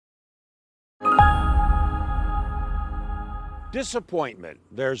Disappointment,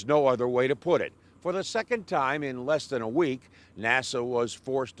 there's no other way to put it. For the second time in less than a week, NASA was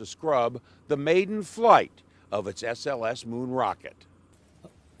forced to scrub the maiden flight of its SLS moon rocket.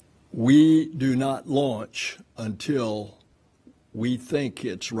 We do not launch until we think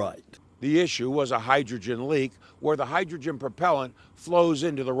it's right. The issue was a hydrogen leak where the hydrogen propellant flows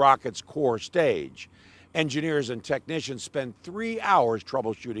into the rocket's core stage. Engineers and technicians spent 3 hours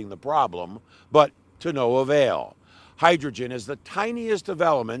troubleshooting the problem, but to no avail. Hydrogen is the tiniest of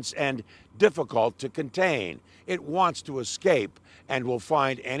elements and difficult to contain. It wants to escape and will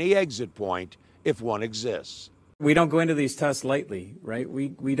find any exit point if one exists. We don't go into these tests lightly, right?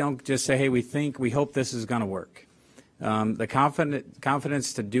 We don't just say, hey, we hope this is going to work. The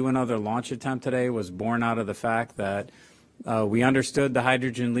confidence to do another launch attempt today was born out of the fact that we understood the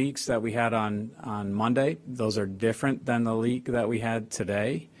hydrogen leaks that we had on Monday. Those are different than the leak that we had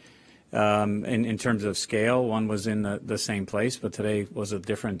today. In terms of scale, one was in the same place, but today was a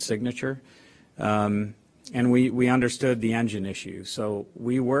different signature. And we understood the engine issue. So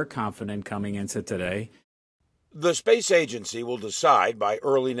we were confident coming into today. The space agency will decide by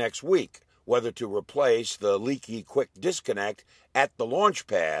early next week whether to replace the leaky quick disconnect at the launch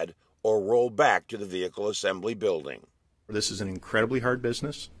pad or roll back to the vehicle assembly building. This is an incredibly hard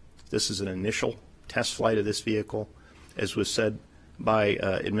business. This is an initial test flight of this vehicle. As was said by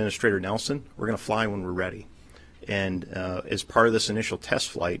Administrator Nelson, we're going to fly when we're ready. And as part of this initial test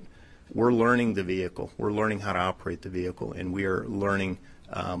flight, we're learning the vehicle. We're learning how to operate the vehicle, and we are learning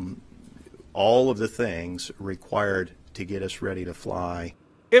all of the things required to get us ready to fly.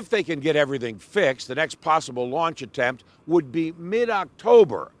 If they can get everything fixed, the next possible launch attempt would be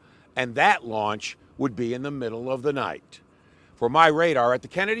mid-October, and that launch would be in the middle of the night. For MyRadar at the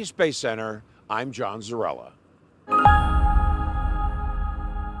Kennedy Space Center, I'm John Zarrella.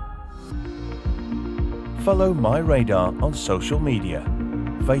 Follow MyRadar on social media: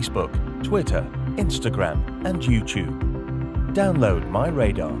 Facebook, Twitter, Instagram, and YouTube. Download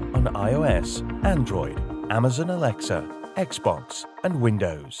MyRadar on iOS, Android, Amazon Alexa, Xbox, and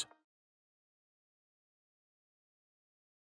Windows.